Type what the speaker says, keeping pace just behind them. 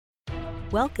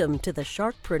Welcome to the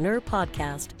Sharkpreneur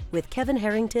Podcast with Kevin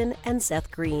Harrington and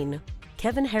Seth Green.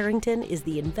 Kevin Harrington is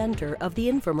the inventor of the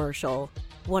infomercial,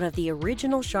 one of the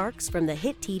original sharks from the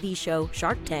hit TV show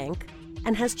Shark Tank,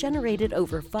 and has generated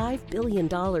over $5 billion in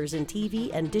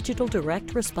TV and digital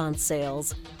direct response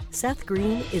sales. Seth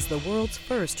Green is the world's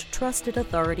first trusted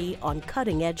authority on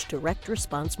cutting-edge direct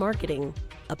response marketing,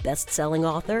 a best-selling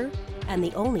author, and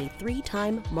the only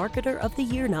 3-time Marketer of the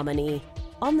Year nominee.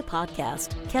 On the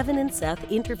podcast, Kevin and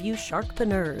Seth interview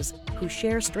sharkpreneurs who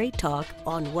share straight talk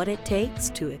on what it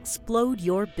takes to explode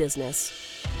your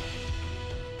business.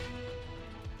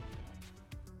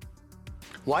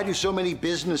 Why do so many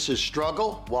businesses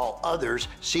struggle while others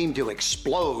seem to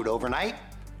explode overnight?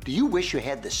 Do you wish you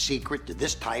had the secret to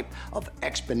this type of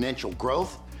exponential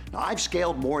growth? Now, I've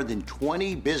scaled more than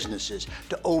 20 businesses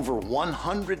to over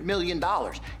 $100 million,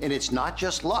 and it's not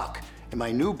just luck. In my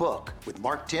new book with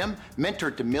Mark Timm,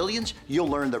 Mentor to Millions, you'll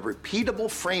learn the repeatable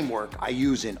framework I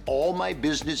use in all my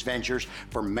business ventures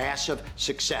for massive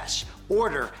success.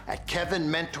 Order at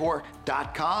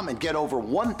kevinmentor.com and get over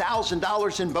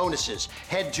 $1,000 in bonuses.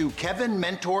 Head to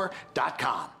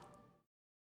kevinmentor.com.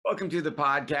 Welcome to the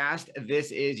podcast.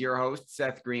 This is your host,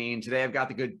 Seth Green. Today, I've got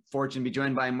the good fortune to be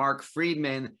joined by Mark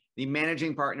Friedman, the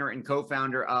managing partner and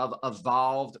co-founder of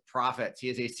Evolved Profits. He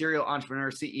is a serial entrepreneur,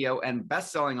 CEO, and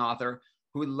best-selling author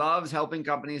who loves helping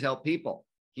companies help people.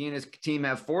 He and his team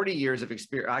have 40 years of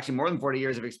experience, actually more than 40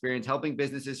 years of experience helping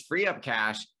businesses free up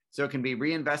cash so it can be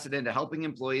reinvested into helping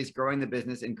employees, growing the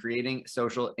business, and creating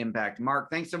social impact. Mark,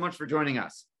 thanks so much for joining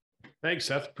us. Thanks,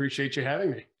 Seth. Appreciate you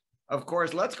having me. Of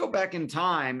course, let's go back in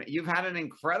time. You've had an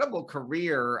incredible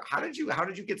career. How did you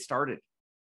get started?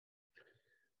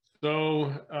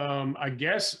 So I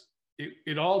guess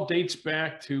it all dates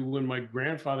back to when my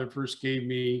grandfather first gave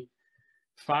me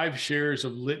 5 shares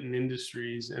of Litton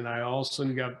Industries, and I all of a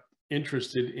sudden got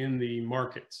interested in the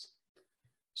markets.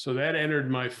 So that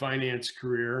entered my finance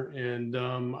career, and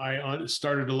I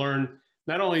started to learn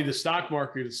not only the stock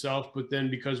market itself, but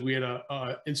then because we had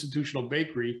a institutional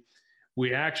bakery,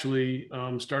 we actually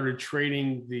started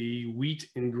trading the wheat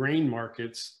and grain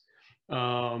markets.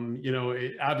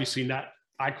 Obviously not.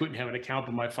 I couldn't have an account,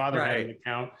 but my father had an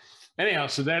account. Anyhow,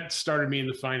 so that started me in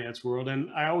the finance world. And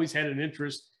I always had an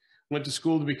interest, went to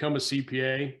school to become a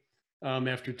CPA.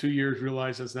 After 2 years,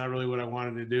 realized that's not really what I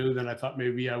wanted to do. Then I thought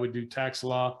maybe I would do tax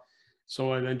law.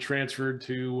 So I then transferred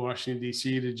to Washington,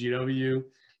 D.C. to GW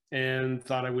and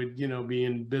thought I would, be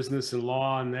in business and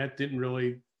law. And that didn't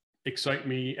really excite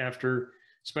me after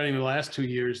spending the last 2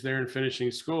 years there and finishing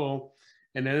school,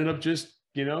 and ended up just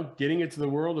getting into the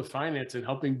world of finance and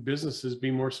helping businesses be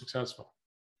more successful.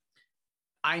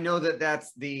 I know that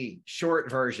that's the short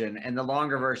version, and the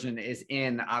longer version is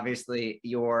in obviously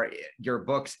your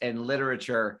books and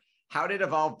literature. How did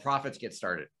Evolved Profits get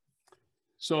started?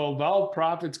 So Evolved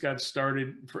Profits got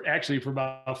started for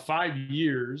about 5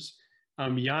 years.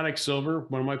 Yannick Silver,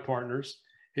 one of my partners,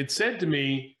 had said to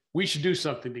me, we should do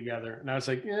something together. And I was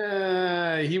like,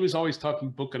 he was always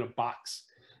talking book in a box.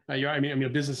 A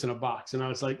business in a box. And I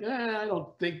was like, I don't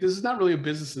think this is not really a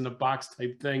business in a box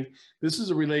type thing. This is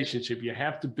a relationship. You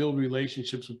have to build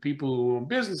relationships with people who own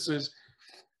businesses.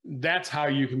 That's how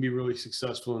you can be really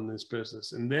successful in this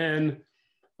business. And then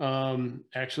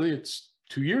it's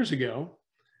 2 years ago,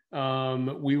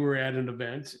 we were at an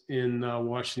event in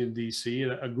Washington, D.C.,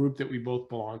 a group that we both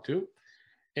belong to.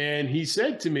 And he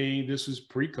said to me, this was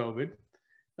pre-COVID.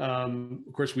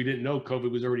 Of course, we didn't know COVID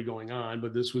was already going on,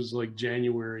 but this was like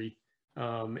January.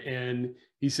 And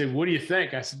he said, what do you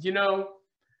think? I said,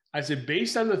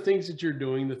 based on the things that you're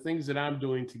doing, the things that I'm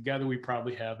doing together, we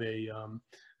probably have a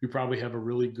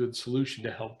really good solution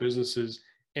to help businesses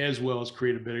as well as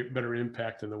create a better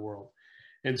impact in the world.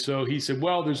 And so he said,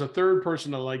 well, there's a third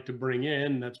person I'd like to bring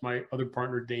in. That's my other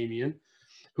partner, Damien,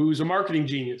 who's a marketing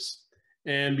genius.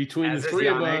 And between the three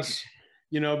of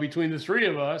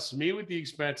us, me with the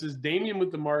expenses, Damien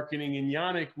with the marketing, and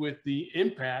Yannick with the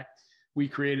impact, we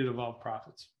created Evolved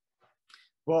Profits.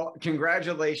 Well,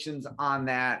 congratulations on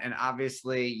that. And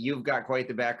obviously, you've got quite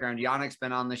the background. Yannick's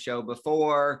been on the show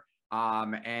before,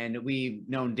 and we've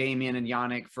known Damien and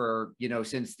Yannick for,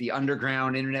 since the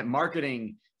underground internet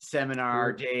marketing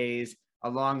seminar days a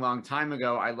long, long time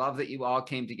ago. I love that you all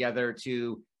came together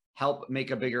to help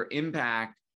make a bigger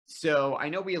impact. So I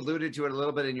know we alluded to it a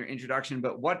little bit in your introduction,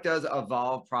 but what does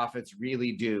Evolved Profits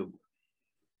really do?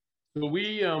 So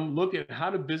we look at how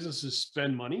do businesses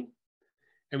spend money,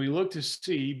 and we look to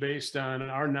see, based on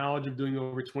our knowledge of doing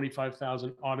over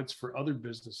 25,000 audits for other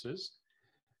businesses,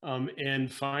 and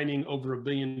finding over $1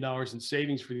 billion in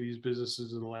savings for these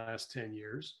businesses in the last 10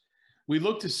 years, we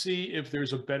look to see if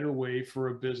there's a better way for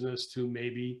a business to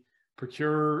maybe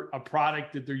procure a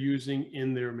product that they're using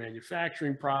in their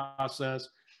manufacturing process,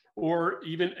 or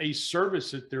even a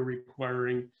service that they're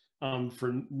requiring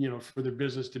for their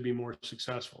business to be more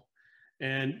successful.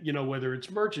 And, whether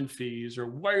it's merchant fees or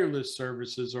wireless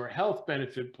services or health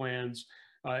benefit plans,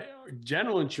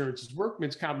 general insurances,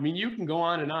 workman's comp. I mean, you can go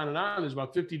on and on and on. There's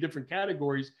about 50 different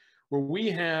categories where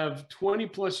we have 20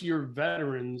 plus year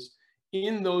veterans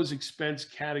in those expense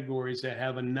categories that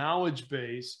have a knowledge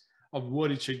base of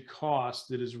what it should cost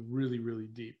that is really, really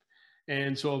deep.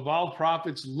 And so Evolve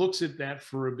Profits looks at that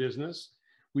for a business.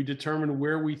 We determine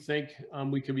where we think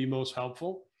we can be most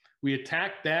helpful. We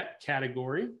attack that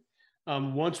category.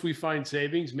 Once we find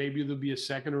savings, maybe there'll be a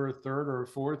second or a third or a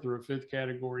fourth or a fifth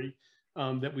category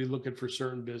that we look at for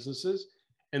certain businesses.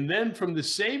 And then from the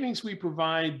savings we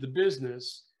provide the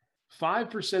business,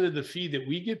 5% of the fee that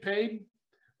we get paid,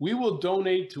 we will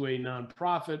donate to a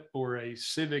nonprofit or a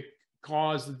civic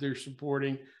cause that they're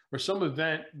supporting, or some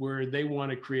event where they want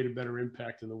to create a better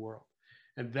impact in the world.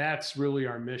 And that's really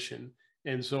our mission.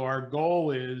 And so our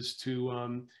goal is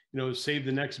to, save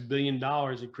the next $1 billion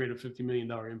and create a $50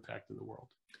 million impact in the world.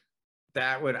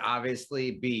 That would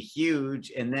obviously be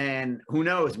huge. And then who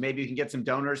knows, maybe you can get some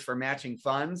donors for matching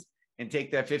funds and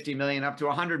take that 50 million up to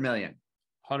 100 million.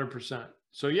 100%.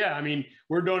 So yeah, I mean,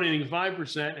 we're donating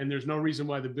 5% and there's no reason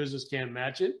why the business can't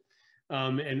match it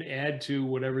and add to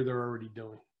whatever they're already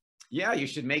doing. Yeah, you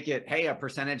should make it, hey, a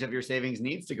percentage of your savings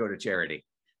needs to go to charity.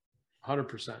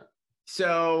 100%.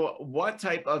 So what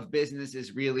type of business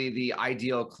is really the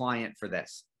ideal client for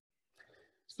this?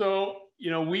 So,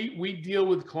 we deal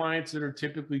with clients that are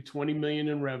typically 20 million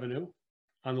in revenue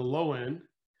on the low end.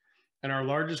 And our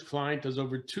largest client does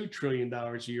over $2 trillion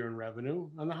a year in revenue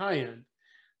on the high end.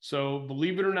 So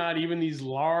believe it or not, even these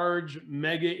large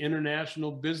mega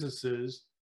international businesses,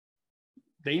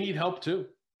 they need help too.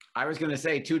 I was going to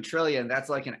say 2 trillion. That's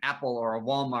like an Apple or a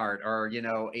Walmart or,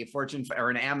 a Fortune or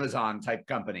an Amazon type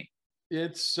company.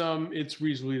 It's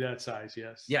reasonably that size.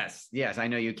 Yes. Yes. I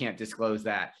know you can't disclose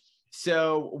that.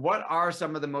 So what are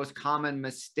some of the most common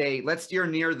mistakes? Let's steer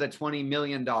near the $20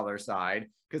 million side,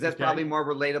 because that's probably more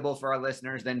relatable for our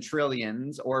listeners than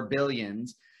trillions or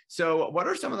billions. So what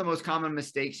are some of the most common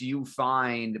mistakes you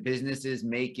find businesses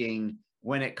making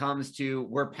when it comes to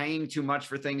we're paying too much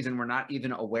for things and we're not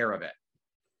even aware of it?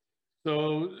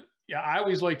 So yeah, I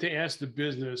always like to ask the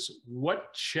business,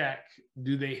 what check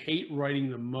do they hate writing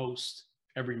the most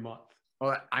every month?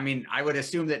 Well, I mean, I would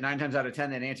assume that 9 times out of 10,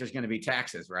 that answer is going to be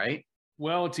taxes, right?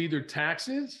 Well, it's either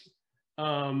taxes,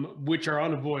 which are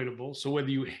unavoidable. So whether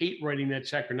you hate writing that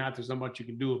check or not, there's not much you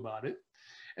can do about it,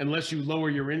 unless you lower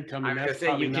your income. And that's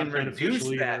probably you can reduce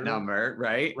that number,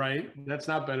 right? Right. That's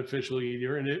not beneficial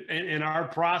either. And our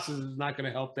process is not going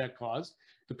to help that cause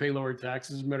to pay lower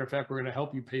taxes. As a matter of fact, we're going to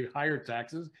help you pay higher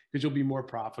taxes because you'll be more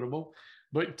profitable.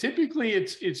 But typically,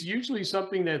 it's usually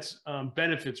something that's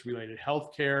benefits related,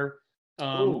 healthcare,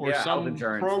 or some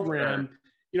program.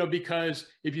 Sure. Because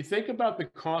if you think about the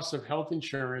cost of health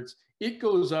insurance, it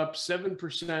goes up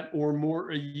 7% or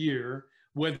more a year,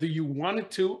 whether you want it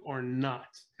to or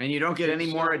not. And you don't get any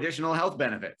more additional health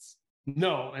benefits.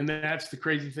 No, and that's the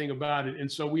crazy thing about it. And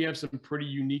so we have some pretty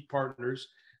unique partners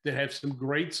that have some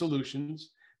great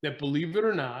solutions that, believe it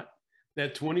or not,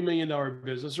 that $20 million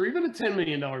business or even a $10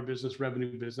 million business,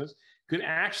 revenue business, could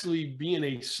actually be in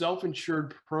a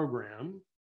self-insured program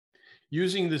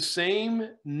using the same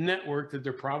network that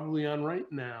they're probably on right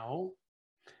now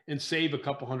and save a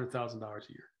couple $100,000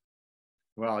 a year.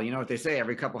 Well, you know what they say,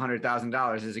 every couple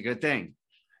 $100,000 is a good thing.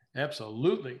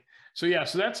 Absolutely. So yeah,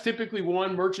 so that's typically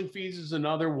one. Merchant fees is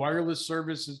another. Wireless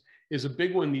services is a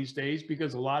big one these days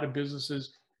because a lot of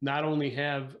businesses not only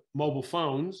have mobile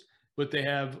phones, but they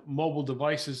have mobile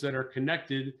devices that are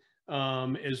connected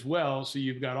as well. So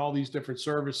you've got all these different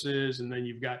services, and then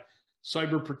you've got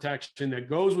cyber protection that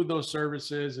goes with those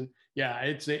services. And yeah,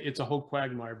 it's a whole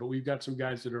quagmire, but we've got some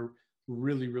guys that are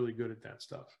really, really good at that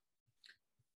stuff.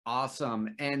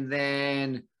 Awesome. And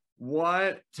then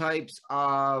what types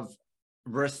of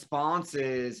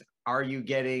responses are you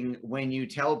getting when you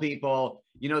tell people,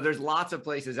 there's lots of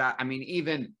places out. I mean,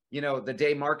 even, the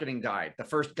day marketing died, the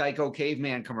first Geico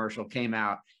Caveman commercial came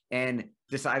out and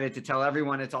decided to tell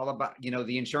everyone it's all about,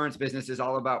 the insurance business is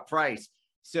all about price.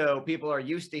 So people are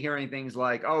used to hearing things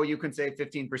like, oh, you can save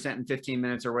 15% in 15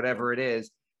 minutes or whatever it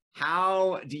is.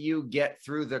 How do you get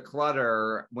through the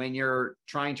clutter when you're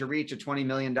trying to reach a $20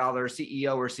 million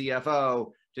CEO or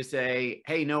CFO to say,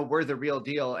 hey, no, we're the real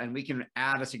deal and we can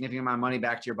add a significant amount of money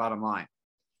back to your bottom line?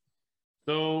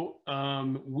 So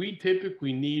we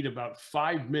typically need about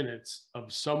 5 minutes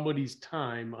of somebody's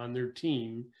time on their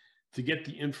team to get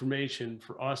the information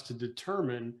for us to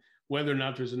determine whether or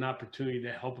not there's an opportunity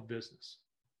to help a business.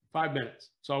 5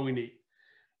 minutes. That's all we need.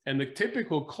 And the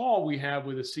typical call we have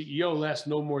with a CEO lasts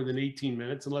no more than 18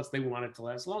 minutes unless they want it to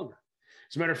last longer.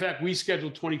 As a matter of fact, we schedule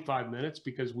 25 minutes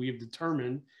because we have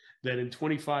determined that in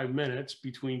 25 minutes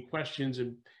between questions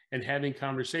and having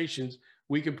conversations,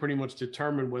 we can pretty much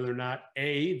determine whether or not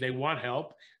A, they want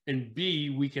help, and B,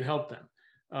 we can help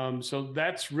them. So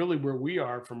that's really where we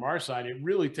are from our side. It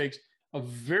really takes a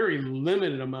very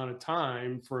limited amount of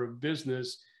time for a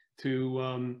business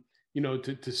to,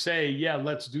 to say, yeah,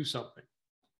 let's do something.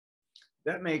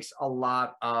 That makes a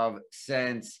lot of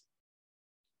sense.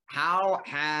 How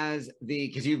has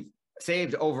because you've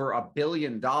saved over $1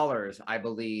 billion, I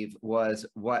believe, was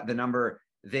what the number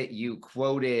that you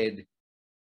quoted.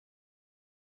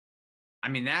 I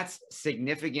mean, that's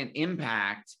significant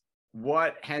impact.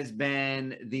 What has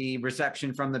been the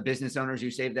reception from the business owners who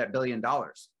saved that $1 billion?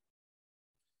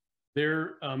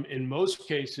 They're, in most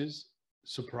cases,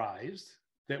 surprised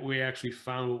that we actually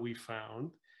found what we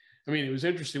found. I mean, it was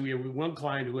interesting. We have one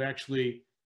client who actually,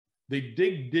 they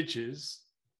dig ditches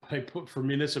for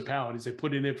municipalities. They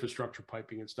put in infrastructure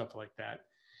piping and stuff like that.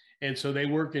 And so they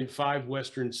work in 5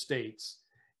 Western states,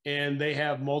 and they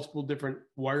have multiple different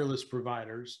wireless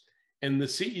providers. And the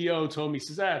CEO told me, he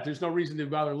says, there's no reason to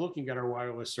bother looking at our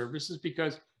wireless services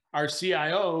because our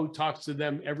CIO talks to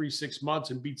them every 6 months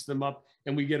and beats them up,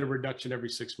 and we get a reduction every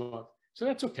 6 months. So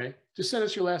that's okay. Just send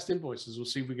us your last invoices. We'll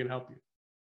see if we can help you.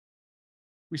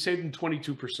 We saved them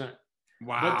 22%.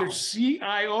 Wow. But their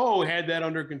CIO had that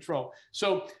under control.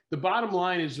 So the bottom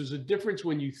line is there's a difference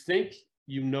when you think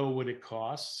you know what it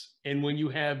costs and when you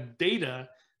have data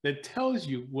that tells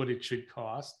you what it should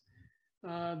cost.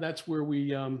 That's where we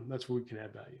can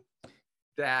add value.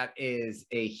 That is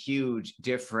a huge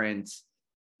difference.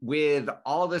 With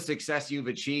all the success you've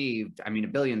achieved, I mean,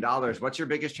 $1 billion, what's your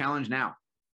biggest challenge now?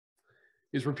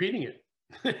 Is repeating it.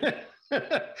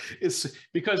 It's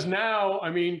because now, I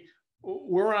mean,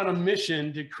 we're on a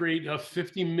mission to create a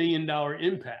 $50 million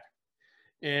impact.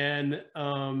 And,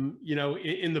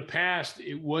 in the past,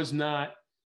 it was not,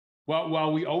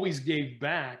 while we always gave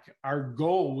back, our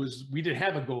goal was, we didn't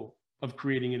have a goal of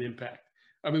creating an impact.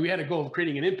 I mean, we had a goal of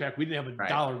creating an impact. We didn't have a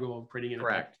dollar goal of creating an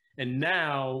impact. And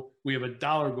now we have a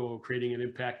dollar goal of creating an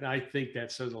impact. And I think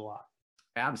that says a lot.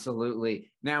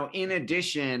 Absolutely. Now, in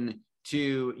addition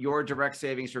to your direct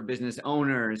savings for business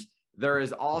owners, there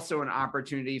is also an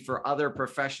opportunity for other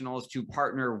professionals to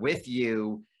partner with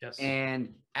you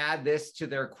and add this to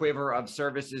their quiver of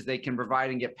services they can provide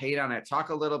and get paid on it. Talk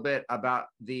a little bit about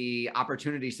the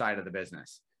opportunity side of the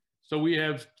business. So we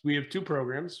have 2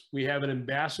 programs. We have an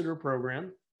ambassador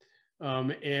program,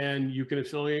 and you can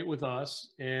affiliate with us,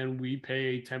 and we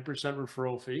pay a 10%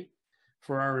 referral fee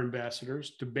for our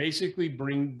ambassadors to basically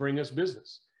bring us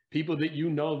business, people that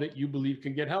that you believe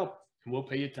can get help, and we'll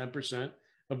pay you 10%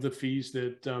 of the fees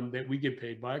that we get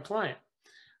paid by a client.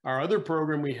 Our other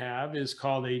program we have is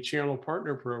called a channel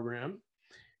partner program,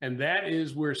 and that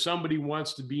is where somebody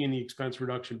wants to be in the expense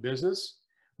reduction business.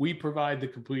 We provide the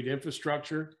complete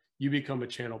infrastructure. You become a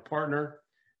channel partner.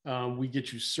 We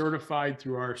get you certified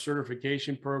through our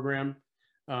certification program.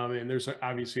 And there's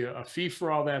obviously a fee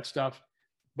for all that stuff,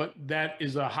 but that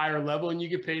is a higher level and you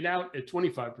get paid out at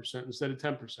 25% instead of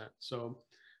 10%. So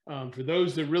for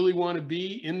those that really want to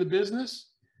be in the business,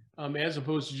 as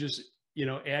opposed to just,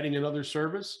 adding another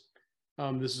service,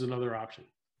 this is another option.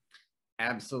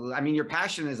 Absolutely. I mean, your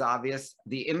passion is obvious.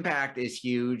 The impact is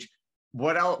huge.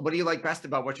 What else? What do you like best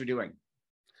about what you're doing?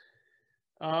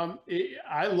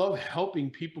 I love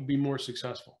helping people be more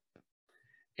successful,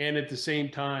 and at the same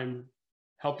time,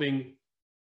 helping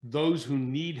those who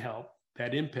need help,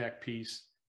 that impact piece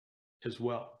as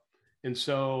well. And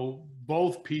so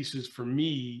both pieces for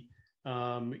me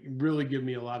really give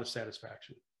me a lot of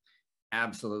satisfaction.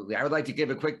 Absolutely. I would like to give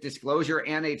a quick disclosure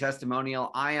and a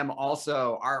testimonial. I am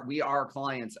also, we are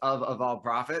clients of Evolve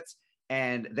Profits,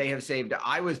 and they have saved,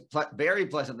 I was very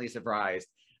pleasantly surprised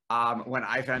when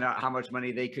I found out how much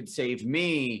money they could save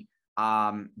me.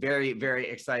 Very, very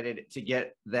excited to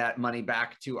get that money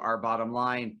back to our bottom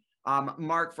line.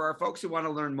 Mark, for our folks who want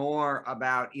to learn more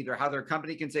about either how their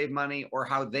company can save money or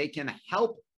how they can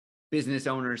help business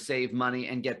owners save money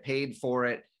and get paid for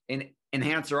it and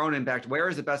enhance their own impact, where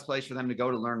is the best place for them to go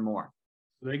to learn more?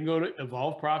 They can go to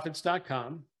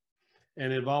evolveprofits.com,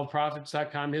 and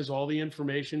evolveprofits.com has all the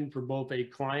information for both a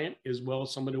client as well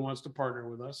as somebody who wants to partner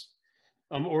with us.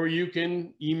 Or you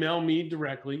can email me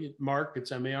directly, Mark,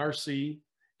 it's MARC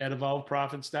at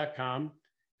evolveprofits.com,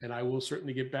 and I will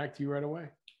certainly get back to you right away.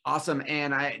 Awesome.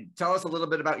 And tell us a little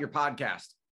bit about your podcast.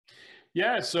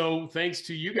 Yeah. So thanks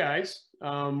to you guys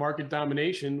Market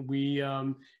Domination. We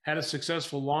had a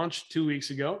successful launch 2 weeks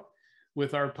ago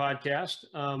with our podcast.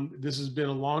 This has been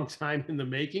a long time in the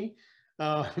making,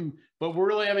 but we're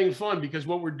really having fun because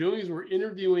what we're doing is we're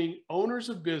interviewing owners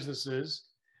of businesses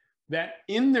that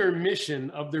in their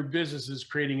mission of their business is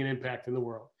creating an impact in the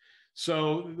world.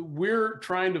 So we're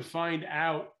trying to find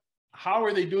out how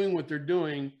are they doing what they're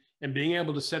doing and being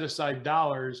able to set aside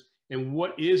dollars, and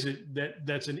what is it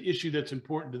that's an issue that's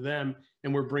important to them,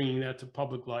 and we're bringing that to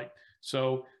public light.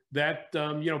 So that,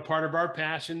 part of our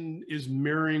passion is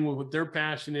mirroring what their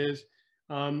passion is.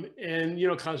 And,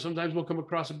 kind of sometimes we'll come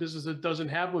across a business that doesn't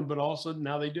have one, but also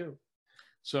now they do.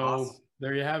 So awesome.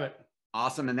 There you have it.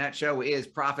 Awesome. And that show is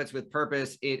Profits with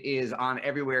Purpose. It is on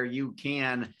everywhere you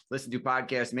can listen to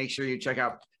podcasts. Make sure you check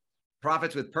out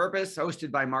Profits with Purpose, hosted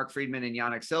by Mark Friedman and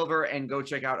Yannick Silver, and go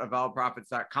check out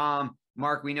evolveprofits.com.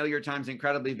 Mark, we know your time's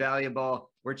incredibly valuable.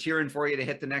 We're cheering for you to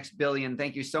hit the next billion.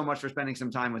 Thank you so much for spending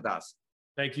some time with us.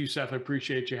 Thank you, Seth. I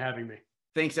appreciate you having me.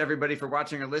 Thanks, everybody, for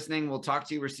watching or listening. We'll talk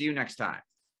to you or see you next time.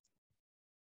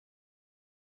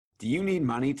 Do you need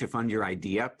money to fund your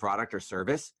idea, product, or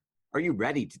service? Are you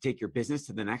ready to take your business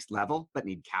to the next level, but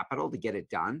need capital to get it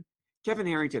done? Kevin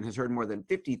Harrington has heard more than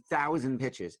 50,000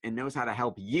 pitches and knows how to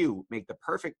help you make the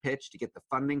perfect pitch to get the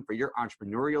funding for your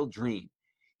entrepreneurial dream.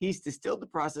 He's distilled the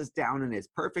process down in his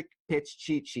perfect pitch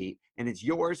cheat sheet, and it's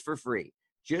yours for free.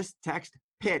 Just text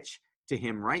PITCH to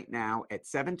him right now at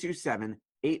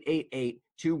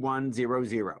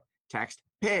 727-888-2100. Text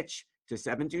PITCH to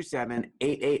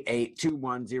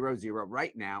 727-888-2100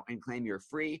 right now and claim your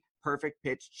free perfect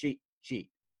pitch cheat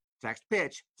sheet. Text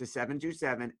PITCH to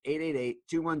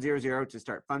 727-888-2100 to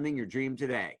start funding your dream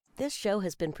today. This show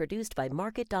has been produced by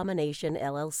Market Domination,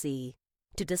 LLC.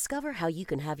 To discover how you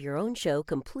can have your own show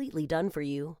completely done for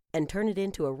you and turn it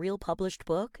into a real published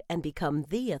book and become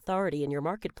the authority in your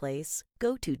marketplace,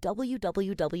 go to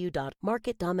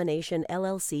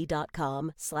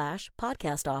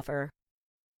www.marketdominationllc.com/podcast offer.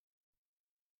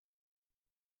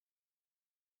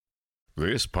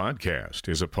 This podcast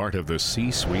is a part of the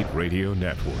C-Suite Radio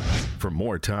Network. For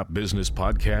more top business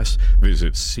podcasts,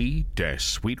 visit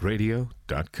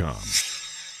c-suiteradio.com.